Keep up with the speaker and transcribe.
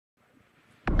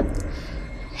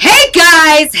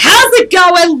guys, how's it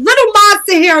going? Little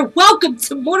Monster here. Welcome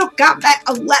to Mortal Kombat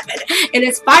 11. And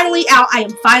it's finally out. I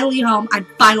am finally home. I'm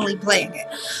finally playing it.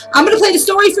 I'm going to play the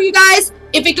story for you guys.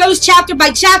 If it goes chapter by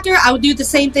chapter, I would do the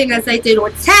same thing as I did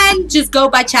on 10. Just go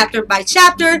by chapter by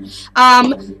chapter.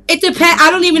 It depends. I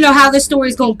don't even know how this story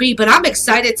is going to be, but I'm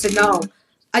excited to know.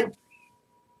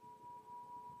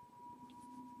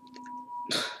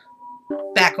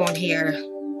 Back on here.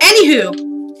 Anywho.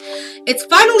 It's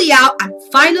finally out. I'm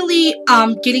finally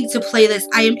getting to play this.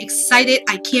 I am excited.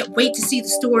 I can't wait to see the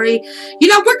story. You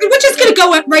know, we're just gonna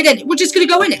go right in it. We're just gonna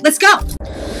go in it. Let's go.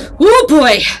 Oh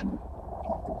boy.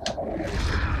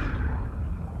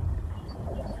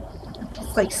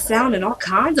 It's like sounding all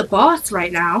kinds of boss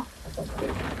right now.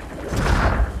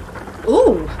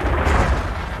 Ooh.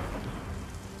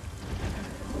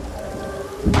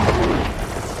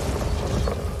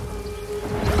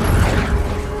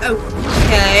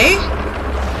 Okay.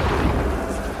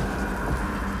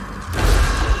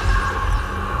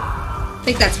 I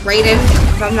think that's Raiden.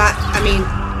 If I'm not, I mean.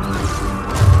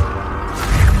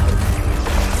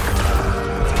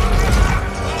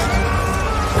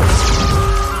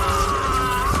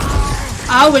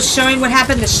 Oh, it's showing what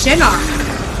happened to Shinnok.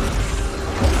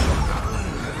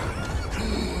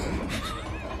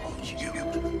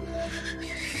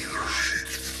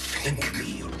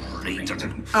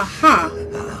 Uh-huh.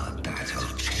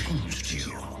 Battle changed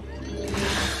you.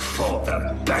 For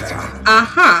the better.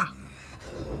 Uh-huh.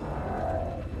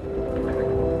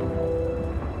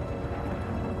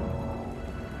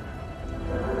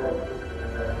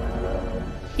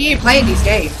 He ain't playing these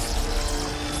games.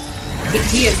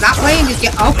 He is not playing these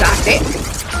games. Oh, God damn.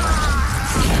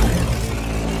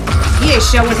 He ain't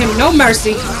showing him no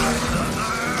mercy.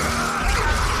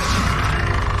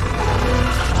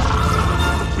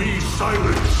 Be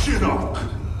silent, Shinnok.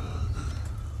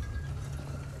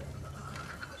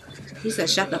 He said,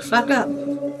 shut the fuck up.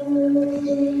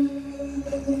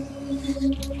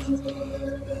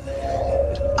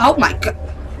 Oh, my God.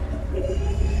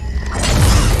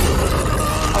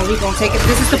 Oh, he gonna take it.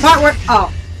 This is the part where...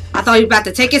 Oh, I thought he was about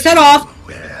to take his head off.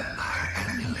 Where are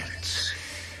amulets?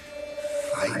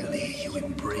 Finally, you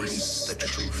embrace the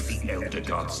truth the Elder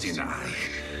Gods deny.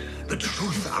 The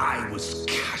truth I was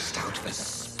cast out for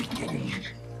speaking.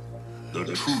 The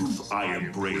truth I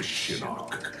embrace,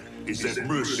 Shinnok, is that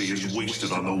mercy is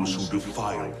wasted on those who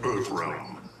defile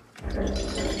Earthrealm.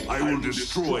 I will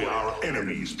destroy our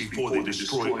enemies before they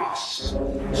destroy us,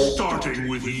 starting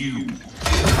with you.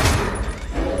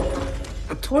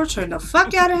 Torturing the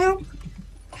fuck out of him?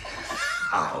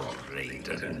 How,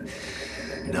 Raiden?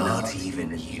 Not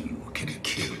even you can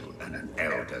kill an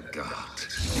Elder God.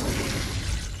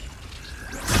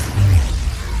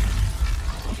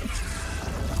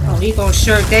 Oh, he gonna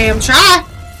sure damn try.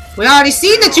 We already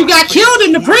seen that you got killed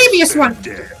in the previous one.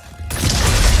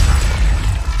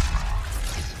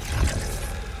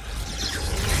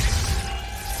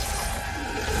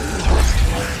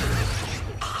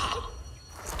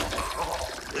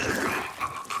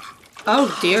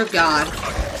 Oh, dear God.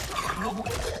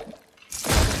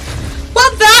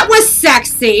 Well, that was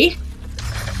sexy.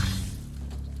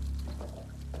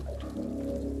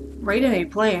 Raiden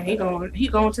ain't playing. He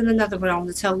going to the nether realm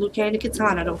to tell Liu Kang and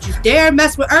Katana, don't you dare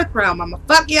mess with Earthrealm. I'ma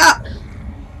fuck you up.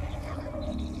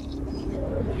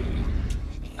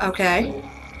 Okay.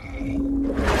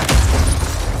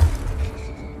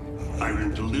 I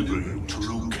will deliver you to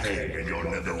Liu Kang and your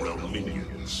netherrealm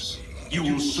minions. You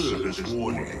will serve as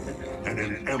warning and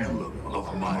an emblem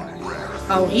of my wrath.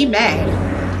 Oh, he mad.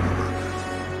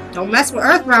 Don't mess with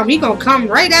Earthrealm. He gonna come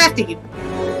right after you.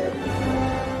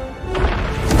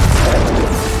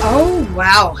 Oh,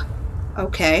 wow.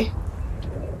 Okay.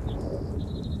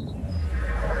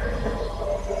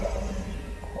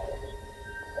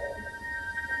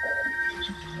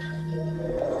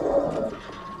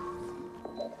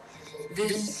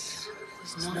 This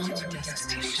was not your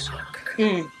destination,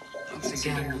 Shinnok. Once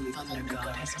again, the Thunder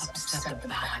God has upset the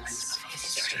balance of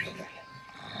history.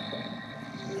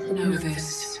 Know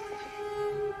this.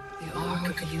 The Ark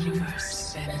of the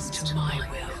Universe bends to my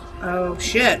will. Oh,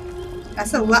 shit.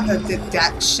 That's a lot of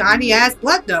that shiny ass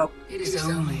blood, though. It is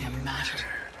only a matter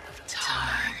of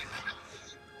time.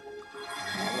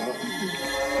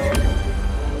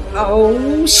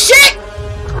 Oh, shit!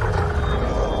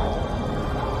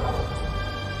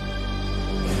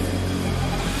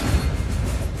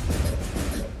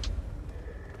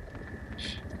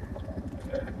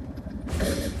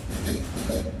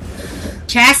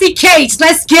 Cassie Cage,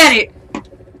 let's get it!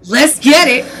 Let's get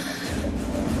it!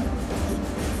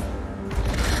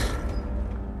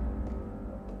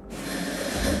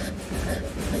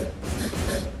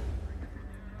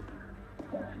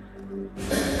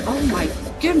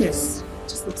 goodness. It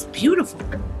just looks beautiful.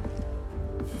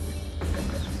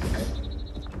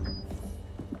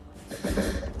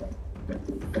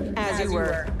 As you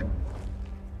were.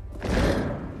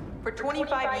 For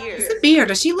 25 years. It's a beard.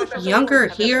 Does she look younger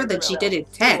here than she did in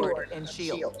 10? And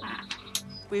shield.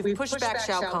 We've pushed back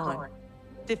Shao Kahn,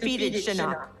 defeated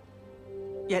Shinnok.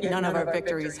 Yet none of our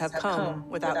victories have come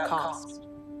without cost.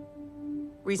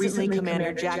 Recently,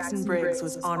 Commander Jackson Briggs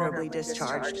was honorably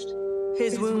discharged.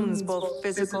 His wounds, both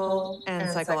physical and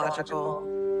psychological,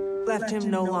 left him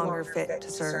no longer fit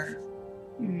to serve.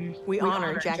 We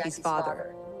honor Jackie's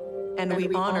father, and we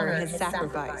honor his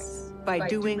sacrifice by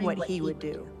doing what he would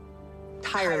do.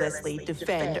 Tirelessly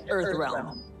defend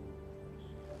Earthrealm.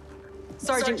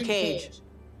 Sergeant Cage,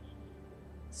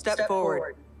 step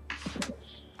forward.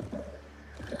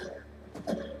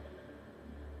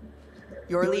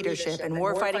 Your leadership and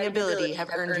warfighting ability have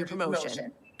earned you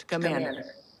promotion to commander.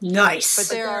 Nice.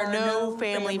 But there are no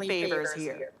family favors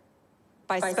here.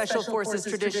 By Special Forces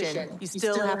tradition, you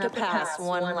still have to pass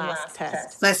one last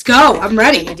test. Let's go. I'm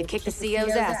ready. You need to kick the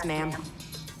CO's ass, ma'am.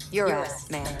 Your ass,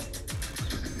 ma'am.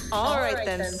 All right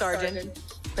then, Sergeant.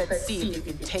 Let's see if you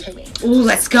can take me. Ooh,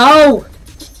 let's go.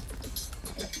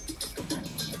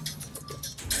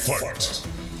 Fight.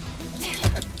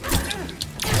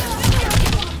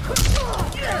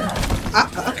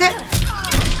 Okay.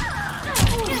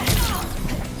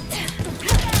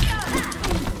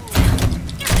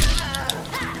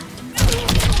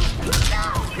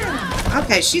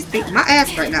 Okay, she's beating my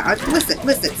ass right now. Listen.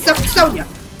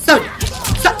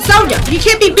 Sonya, you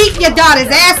can't be beating your daughter's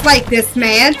ass like this,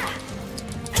 man.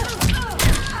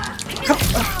 Come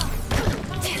on.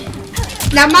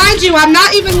 Now, mind you, I'm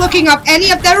not even looking up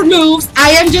any of their moves.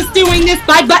 I am just doing this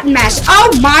by button mash.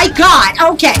 Oh my god.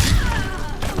 Okay.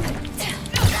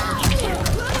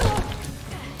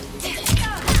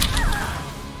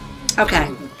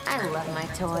 Okay. I love my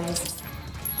toys.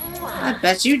 I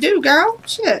bet you do, girl.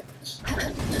 Shit.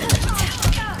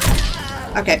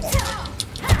 Okay.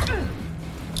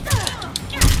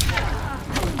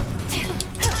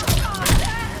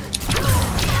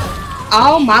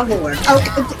 Oh my lord.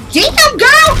 Okay. Damn,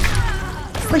 girl!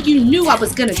 It's like you knew I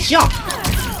was gonna jump.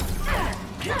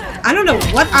 I don't know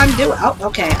what I'm doing. Oh,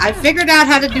 okay. I figured out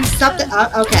how to do something.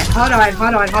 Okay. Hold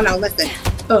on. Listen.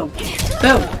 Boom.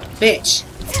 Boom. Bitch.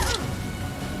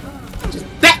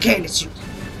 Just backhanded you.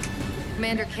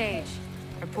 Commander Cage,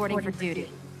 reporting for duty.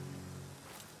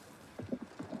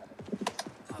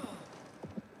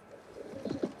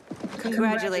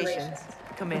 Congratulations,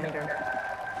 Commander.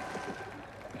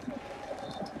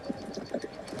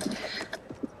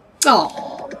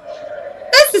 Oh,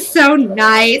 this is so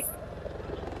nice.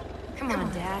 Come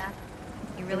on, Dad.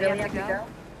 You really have to go?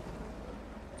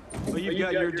 Well, you've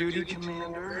got your duty,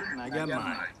 Commander, and I got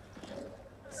mine.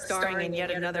 Starring in yet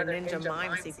another Ninja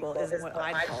Mime sequel isn't what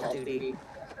I'd call duty.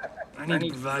 I need to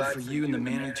provide for you in the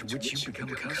manner to which you become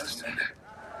accustomed.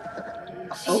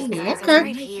 Oh, Guys, I'm okay.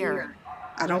 right here.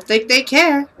 I don't think they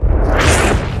care.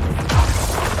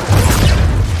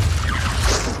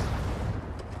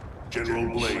 General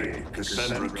Blade,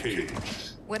 Cassandra Cage.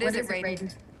 What is it,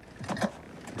 Raiden?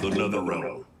 The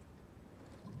Netherrealm.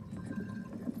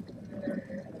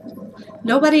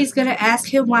 Nobody's gonna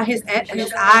ask him why his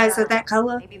eyes are that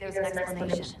color. Maybe there's an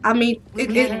explanation. I mean,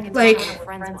 It like,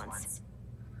 friends once.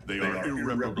 They are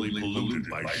irreparably polluted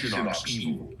by Shinnok's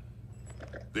evil.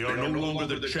 They are no longer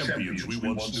the champions we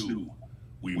once knew.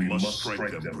 We must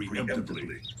strike them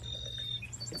preemptively.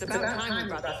 It's about time we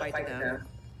brought the fight to them.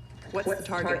 What's the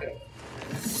target?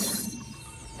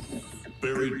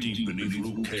 Buried deep beneath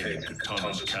Liu Kang and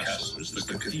Katana's castle is the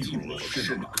Cathedral of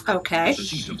Shinnok, okay, the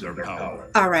seat of their power.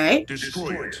 all right.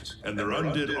 Destroy it, and their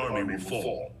undead army will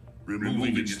fall,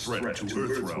 removing its threat to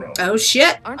Earthrealm. Oh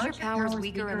shit. Aren't your powers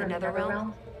weaker in the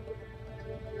Netherrealm?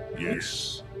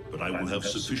 Yes, but I will have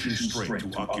sufficient strength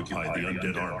to occupy the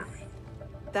undead army.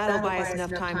 That'll buy us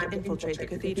enough time to infiltrate the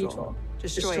cathedral.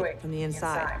 Destroy it from the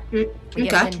inside. We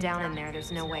get Okay. pinned down in there,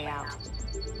 there's no way out.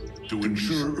 To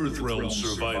ensure Earthrealm's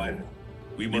survival,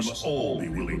 we must all be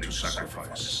willing to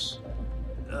sacrifice.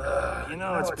 You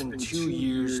know, it's been 2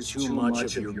 years too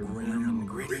much of your grim and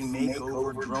gritty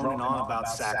makeover droning on about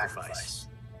sacrifice.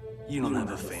 You don't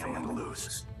have a family to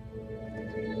lose.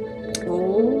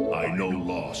 Oh. I know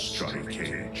loss, Johnny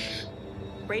Cage.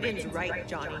 Raiden's right,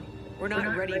 Johnny. We're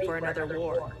not ready for another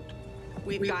war.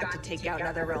 We've got to take out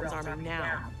Netherrealm's army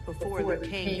now, before Liu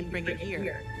Kang can bring it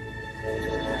here.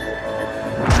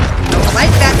 Don't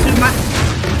like that too much.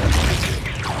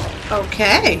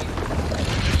 Okay.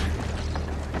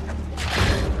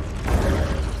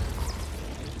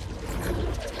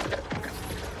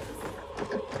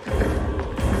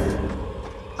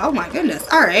 Oh my goodness.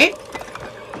 Alright.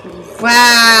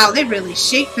 Wow, they really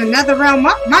shaped the nether realm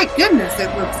up. My goodness, it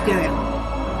looks good.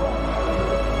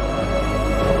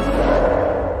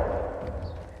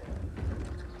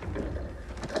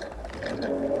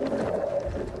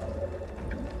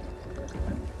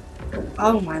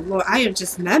 Oh my lord, I am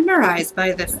just memorized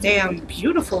by this damn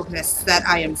beautifulness that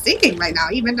I am seeking right now,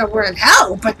 even though we're in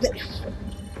hell, but...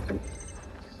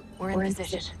 We're in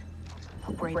position.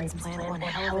 Hope Raiden's plan one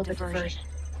hell of a diversion.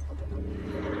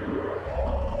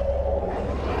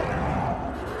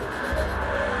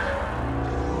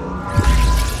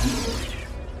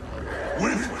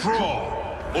 Withdraw,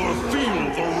 or feel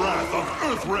the wrath of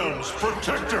Earthrealm's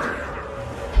protector!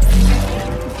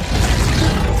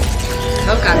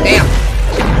 Oh goddamn.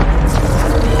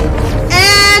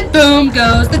 And boom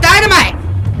goes the dynamite!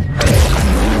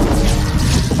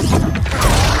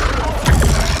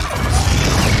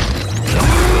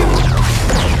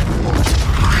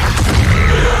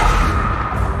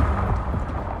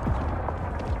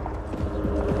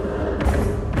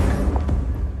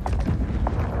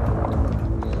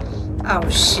 Oh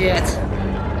shit.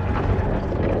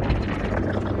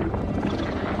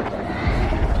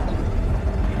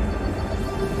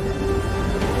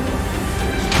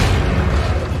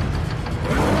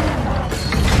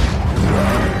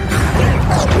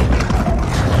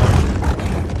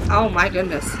 Oh my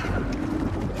goodness.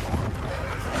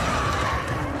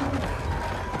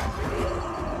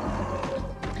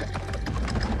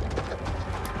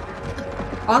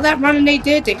 All that running they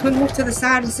did, they couldn't move to the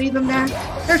side and see them there?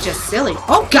 They're just silly.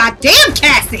 Oh goddamn,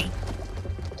 Cassie!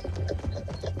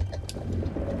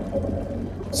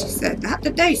 She said, not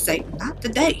today, Satan, not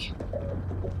today.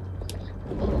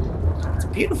 It's a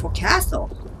beautiful castle.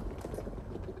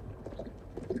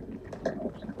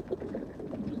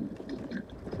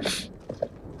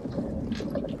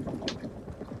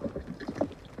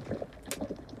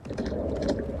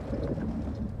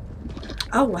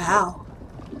 Oh wow.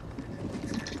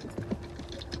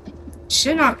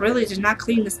 Shinnok really did not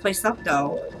clean this place up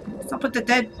though. What's up with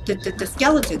the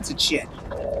skeletons and shit?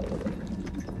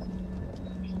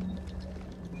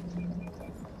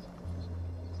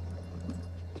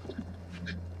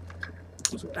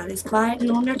 Everybody's quiet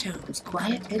and on their toes.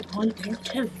 Quiet and on their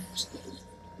toes.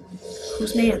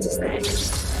 Whose man's is that?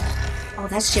 Oh,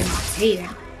 that's Shinnok's hair.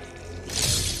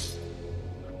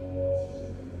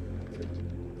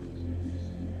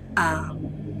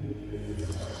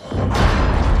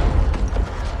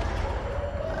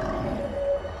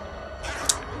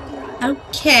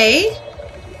 Okay.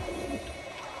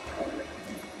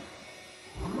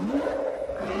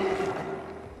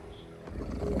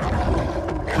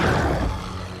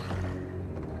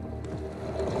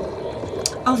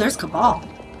 Oh, there's Cabal.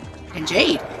 And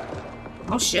Jade.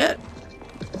 Oh, shit.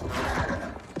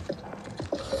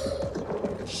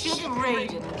 Should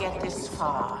Raiden get this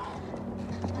far,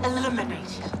 eliminate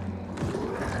him.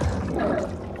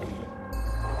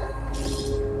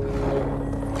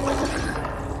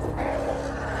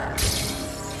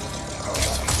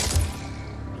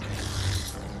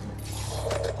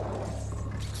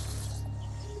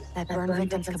 That burn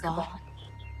victim's Cabal.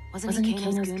 Wasn't he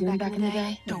Kano's goon back in the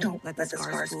day? Don't let the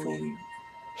scars fool you.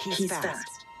 He's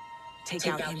fast. Take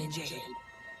out him and Jade.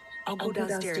 I'll go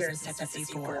downstairs and set the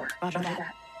C4. Roger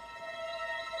that.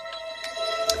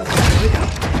 Okay, here we go.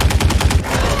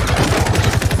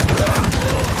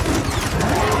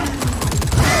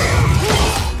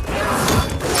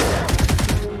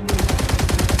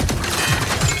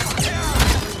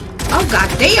 Oh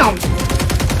goddamn!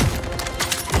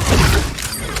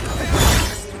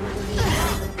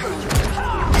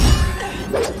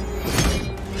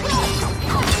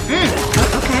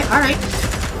 Alright.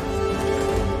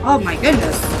 Oh my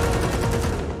goodness.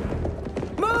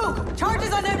 Move!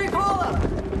 Charges on every column!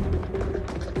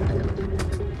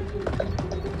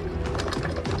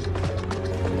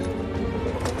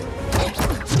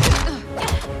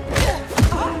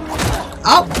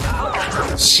 Oh!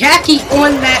 Jackie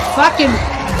on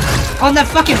that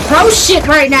fucking pro shit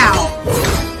right now!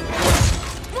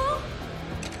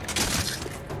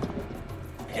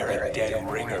 You're a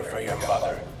dead ringer for your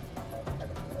mother.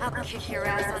 I'll kick your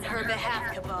ass on her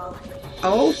behalf, Cabal.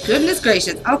 Oh, goodness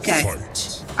gracious. Okay.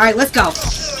 Alright, let's go.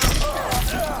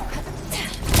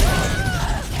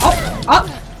 Oh,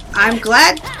 I'm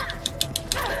glad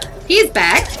he's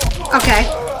back. Okay.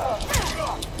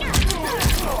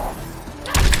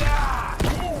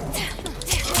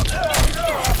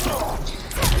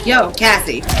 Yo,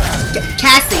 Cassie.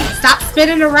 Cassie, stop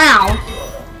spinning around.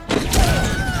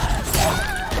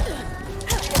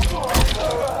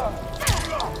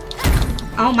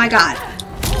 Oh my god.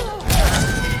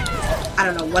 I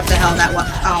don't know what the hell that was.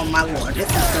 Oh my lord, this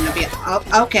is gonna be. Oh,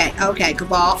 okay, okay,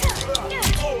 Cabal.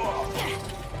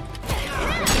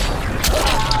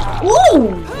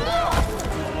 Ooh!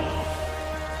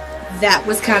 That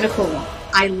was kind of cool.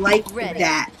 I like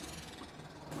that.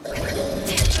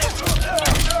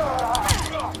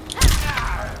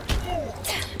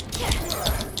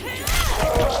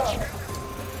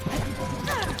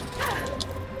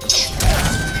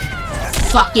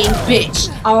 Fucking bitch.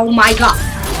 Oh my god.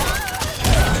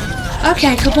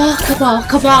 Okay, Cabal, Cabal,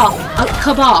 Cabal.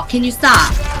 Cabal, can you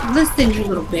stop? Listen, you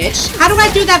little bitch. How do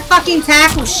I do that fucking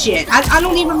tackle shit? I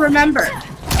don't even remember.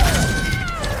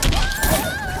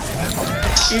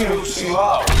 Too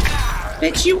slow.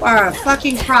 Bitch, you are a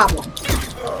fucking problem.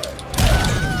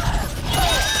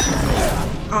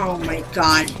 Oh my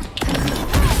god.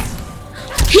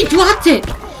 He blocked it!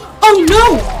 Oh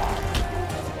no!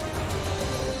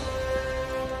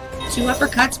 2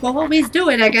 uppercuts will always do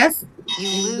it, I guess. You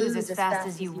lose as fast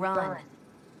as you run.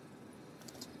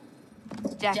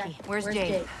 Jackie, where's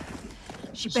Jade?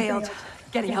 She bailed.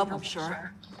 Getting help, I'm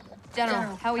sure.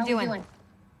 General, how we doing?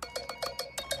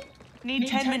 Need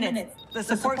 10 minutes. The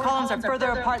support columns are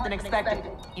further apart than expected.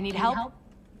 You need help?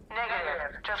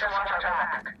 Negative. Just watch our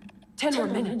back. 10 more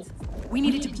minutes. We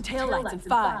need it to be taillights in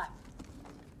 5.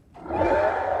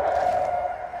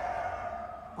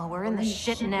 Well, we're in the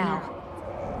shit now.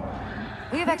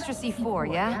 We have extra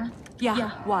C4, yeah?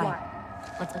 Yeah, why?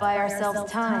 Let's buy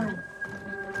ourselves time.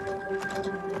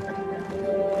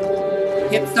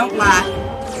 Hips don't lie.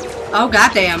 Oh,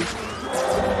 goddamn.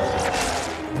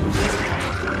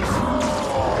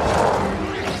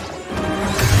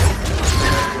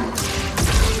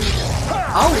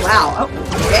 Oh, wow.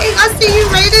 Okay, I see you,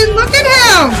 Raiden. Look at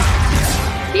him.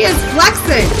 He is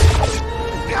flexing.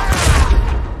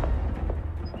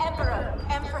 Emperor,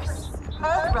 Empress,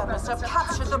 Earth Brothers have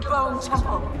captured the Bone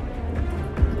Temple.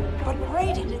 But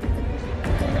Raiden...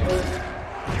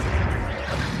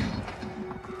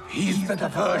 He's the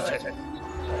diversion.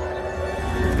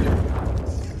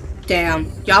 Damn,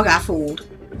 y'all got fooled.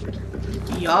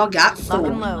 Y'all got Lock and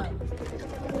fooled. load.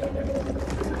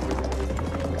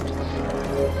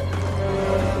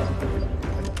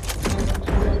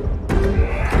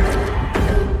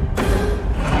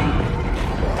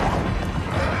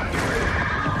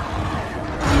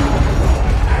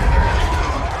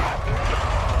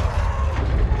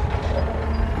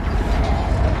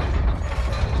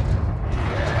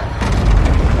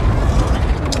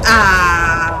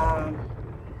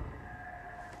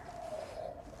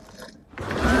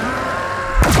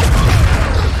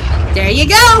 There you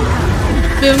go.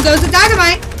 Boom goes the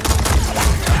dynamite.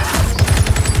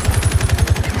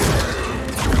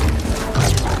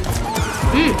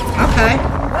 Okay.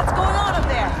 What's going on up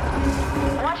there?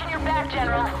 Watching your back,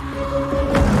 General.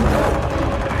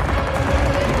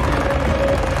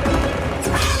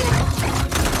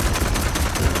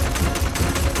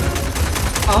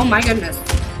 Oh my goodness.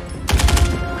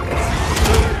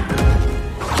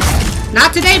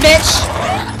 Not today, bitch.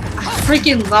 I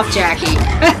freaking love Jackie.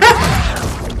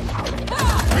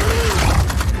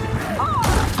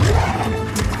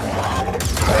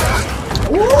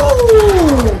 Ooh.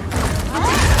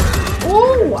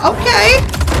 Ooh, okay.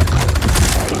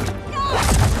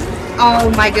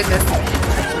 Oh my goodness.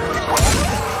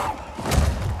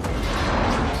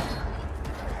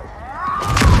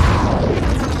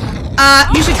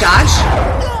 You should dodge.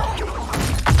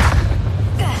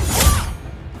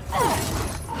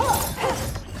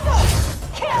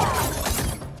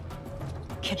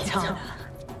 Katana,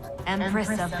 Empress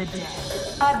of the Dead.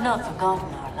 I've not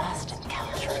forgotten our last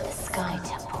encounter in the Sky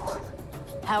Temple.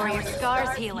 How are your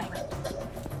scars healing?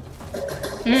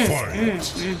 Okay.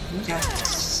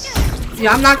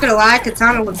 Yeah, I'm not gonna lie,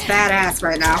 Katana looks badass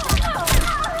right now.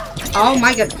 Oh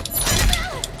my goodness.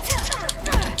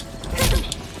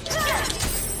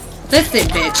 Listen,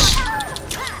 bitch.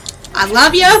 I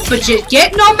love you, but you're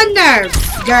getting on my nerves,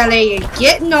 girlie. You're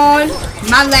getting on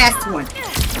my last one.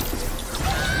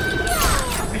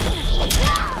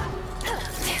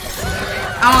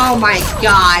 Oh my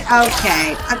god.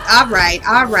 Okay. Alright,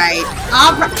 alright.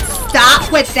 Alright. Stop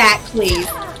with that, please.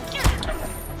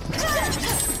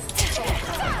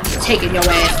 Taking your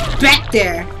ass back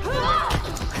there.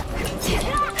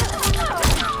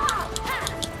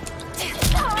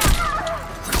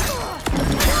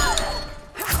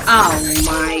 Oh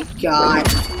my god.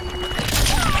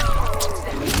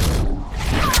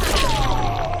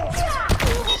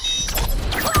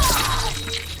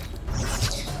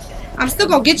 I'm still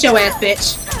gonna get your ass,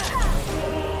 bitch.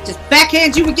 Just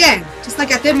backhand you again, just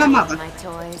like I did my mother. My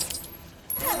toys.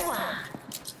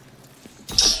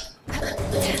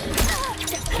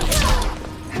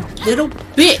 Little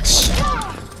bitch.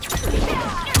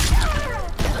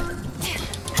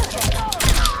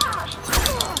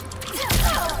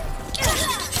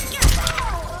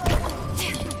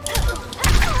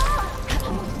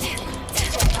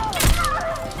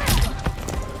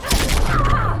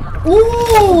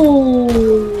 Ooh.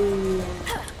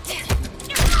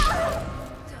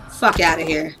 Fuck out of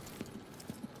here.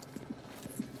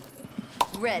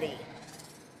 Ready.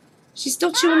 She's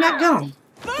still chewing that gum.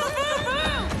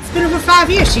 It's been over 5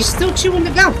 years. She's still chewing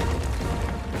the gum.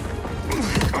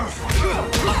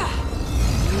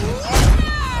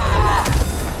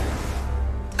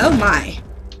 Oh my.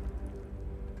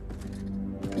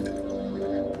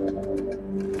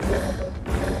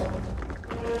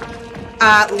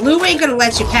 Liu ain't gonna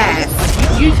let you pass.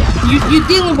 You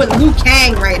dealing with Liu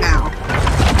Kang right now.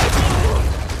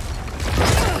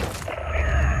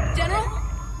 General!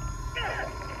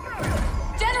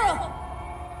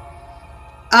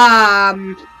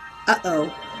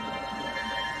 Uh-oh.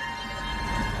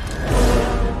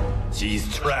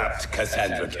 She's trapped,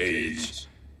 Cassandra Cage.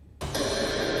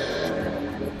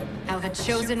 Now the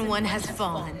Chosen One has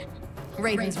fallen.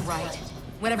 Raiden's right.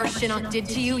 Whatever Shinnok did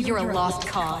to you, you're a lost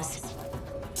cause.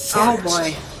 Oh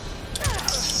boy.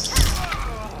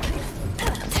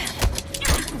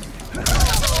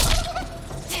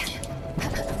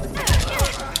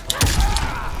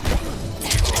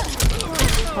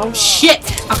 Oh shit.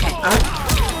 Okay.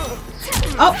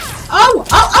 Oh,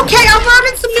 okay. I'm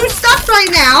learning some new stuff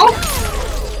right now.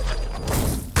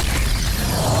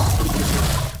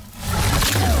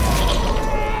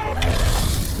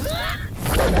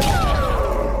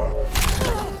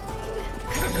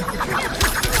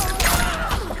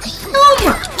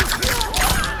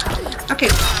 Okay,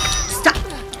 stop.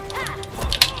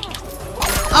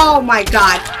 Oh my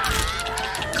god.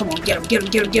 Come on, get him, get him,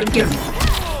 get him, get him, get him.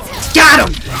 Got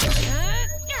him!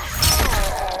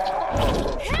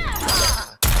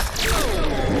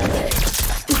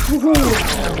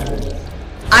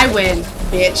 I win,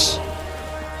 bitch.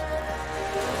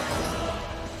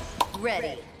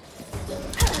 Ready.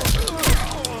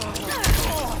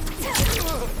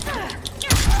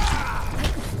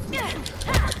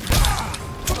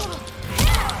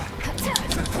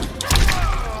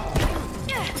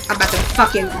 I'm about to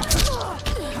fucking...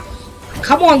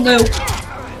 Come on, Lou.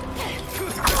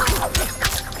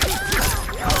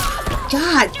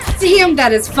 God damn,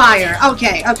 that is fire.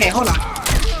 Okay, okay, hold on.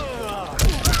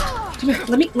 Come here,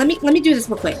 let me do this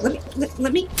real quick.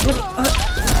 Let me.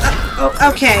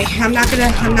 Okay, I'm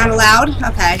not allowed.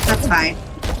 Okay, that's fine.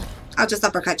 I'll just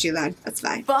uppercut you then. That's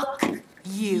fine. Fuck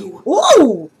you.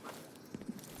 Ooh!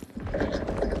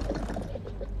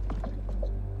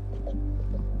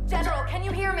 General, can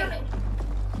you hear me?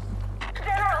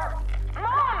 General!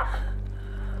 Mom!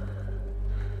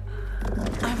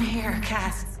 I'm here,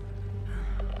 Cass.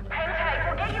 Hang tight,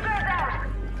 we'll get you guys out!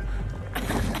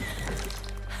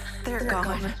 They're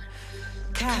gone.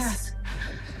 Cass.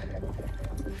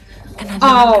 And I know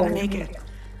I'm gonna make it.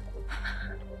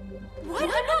 What? I'm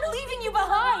not leaving you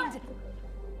behind!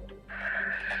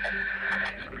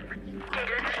 Get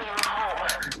your team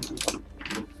home.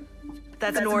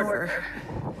 That's an order.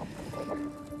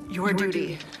 Your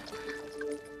duty.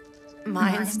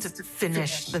 Mine's to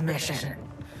finish the mission.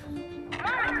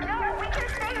 Mom, no, we can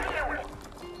save you!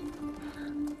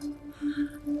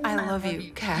 I love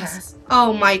you, Cass.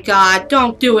 Oh my god,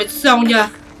 don't do it,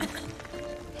 Sonya.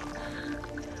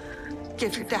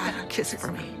 Give your dad a kiss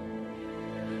for me.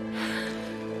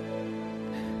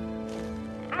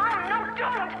 Mom, no,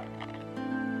 don't!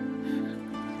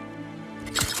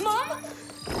 Mom?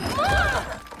 Mom!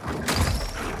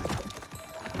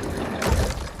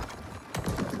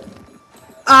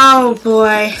 Oh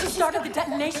boy. She started the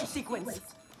detonation sequence.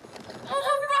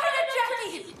 Override it,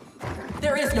 Jackie!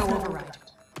 There is no override.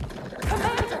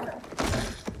 Commander!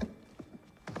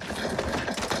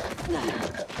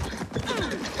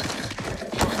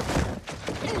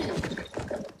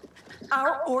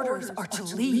 Our orders are to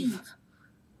leave.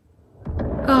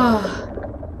 Oh.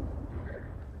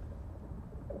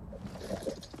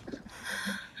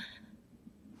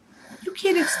 You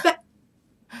can't expect...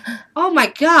 Oh my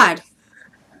god.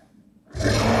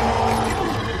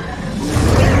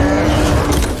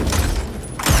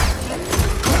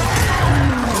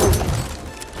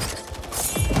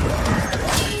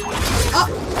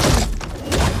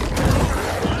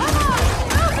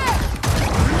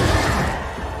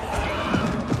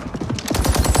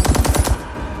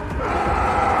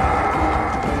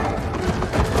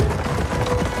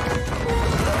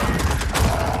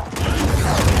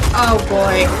 Oh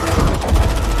boy.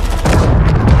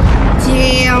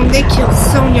 Damn, they killed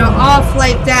Sonya off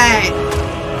like that.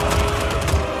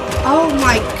 Oh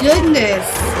my goodness.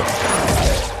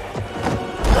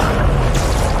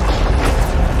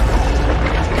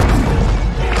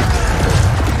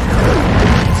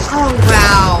 Oh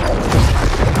wow.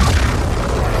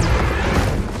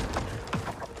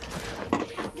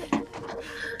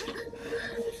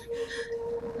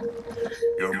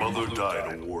 Your mother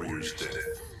died a warrior's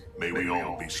death. May we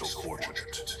all be so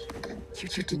fortunate.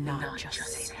 You did not just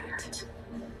say that.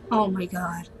 Oh my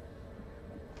god.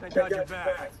 I got your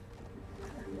back.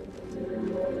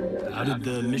 How did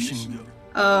the mission go?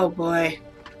 Oh boy.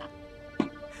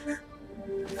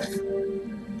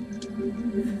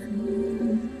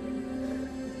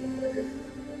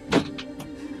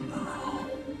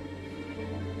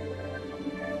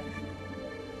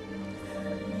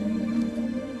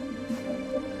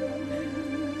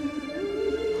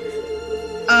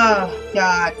 Oh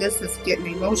god, this is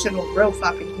getting emotional real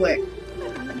fucking quick.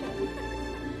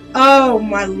 Oh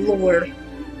my lord.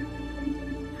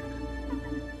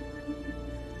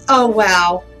 Oh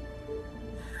wow.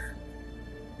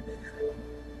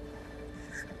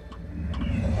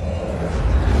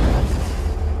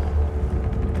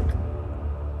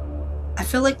 I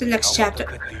feel like the next chapter.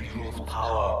 Cathedral's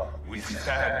power, we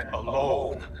stand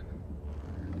alone.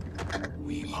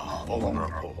 We are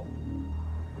vulnerable.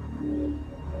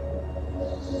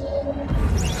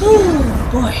 Oh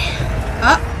boy.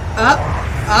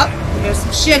 Up. There's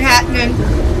some shit happening.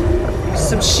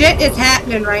 Some shit is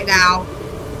happening right now.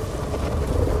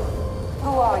 Who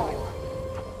are you?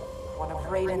 One of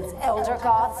Raiden's elder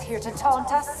gods here to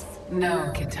taunt us?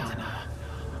 No, Kitana.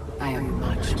 I am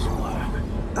much more.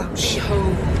 Oh shit.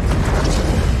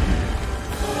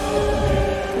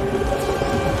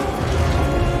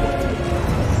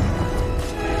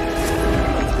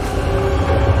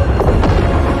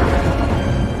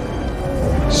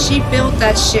 She built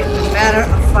that shit in a matter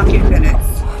of fucking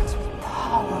minutes. What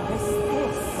power is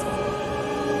this?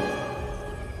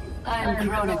 I am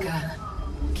Kronika,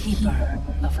 keeper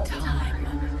of time.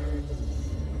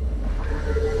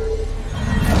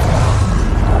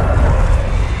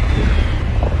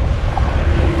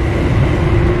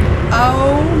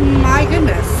 Oh my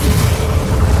goodness.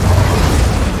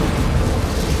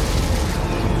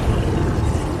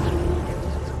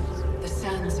 The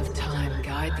sands of time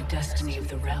guide the destiny of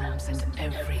the realms and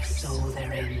every soul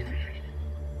therein.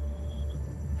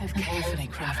 I've carefully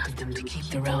crafted them to keep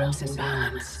the realms in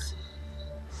balance.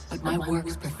 But my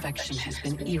work's perfection has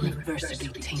been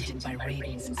irreversibly tainted by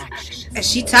Raiden's actions. And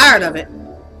she tired of it.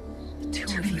 The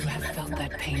two of you have felt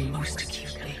that pain most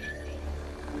acutely.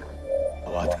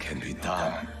 What can be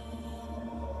done?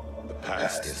 The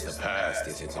past is the past,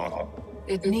 is it not?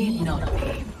 It need not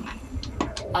be.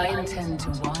 I intend to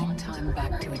wind time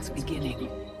back to its beginning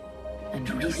and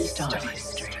restart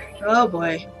history. Oh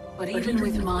boy. But even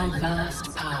with my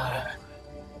vast power,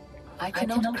 I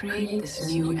cannot create this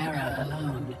new era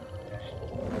alone.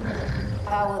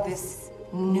 How will this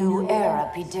new era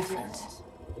be different?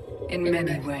 In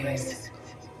many ways.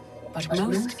 But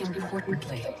most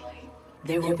importantly,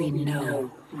 there will be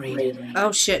no Raiden.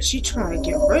 Oh shit, she trying to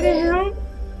get rid of him?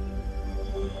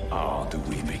 How do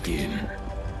we begin?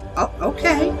 Oh,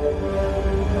 okay.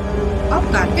 Oh,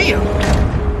 goddamn.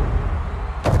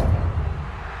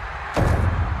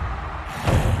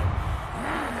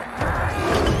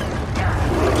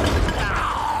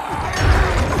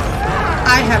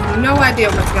 I have no idea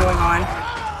what's going on.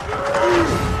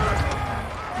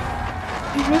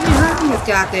 He's really hurting his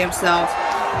goddamn self.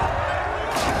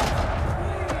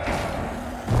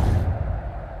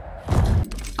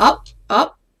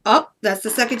 Up. That's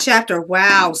the second chapter.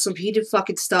 Wow, some heated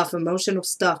fucking stuff, emotional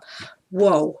stuff.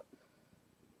 Whoa.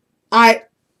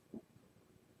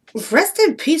 Rest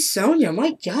in peace, Sonya.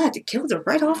 My god, they killed her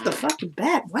right off the fucking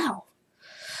bat. Wow.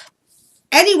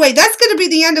 Anyway, that's going to be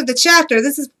the end of the chapter.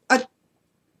 This is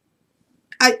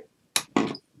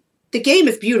the game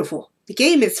is beautiful. The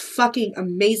game is fucking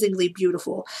amazingly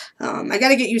beautiful. I got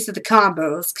to get used to the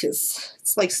combos because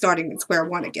it's like starting at square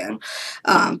one again.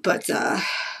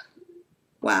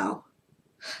 Wow.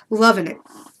 Loving it.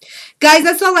 Guys,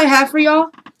 that's all I have for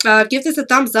y'all. Give this a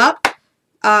thumbs up.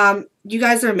 You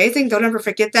guys are amazing. Don't ever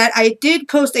forget that. I did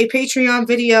post a Patreon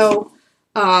video,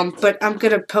 but I'm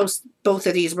going to post both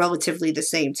of these relatively the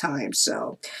same time.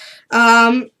 So,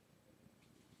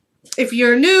 if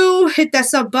you're new, hit that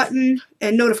sub button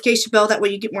and notification bell. That way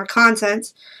you get more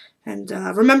content. And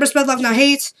remember, spread love, not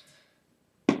hate.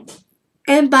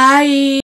 And bye.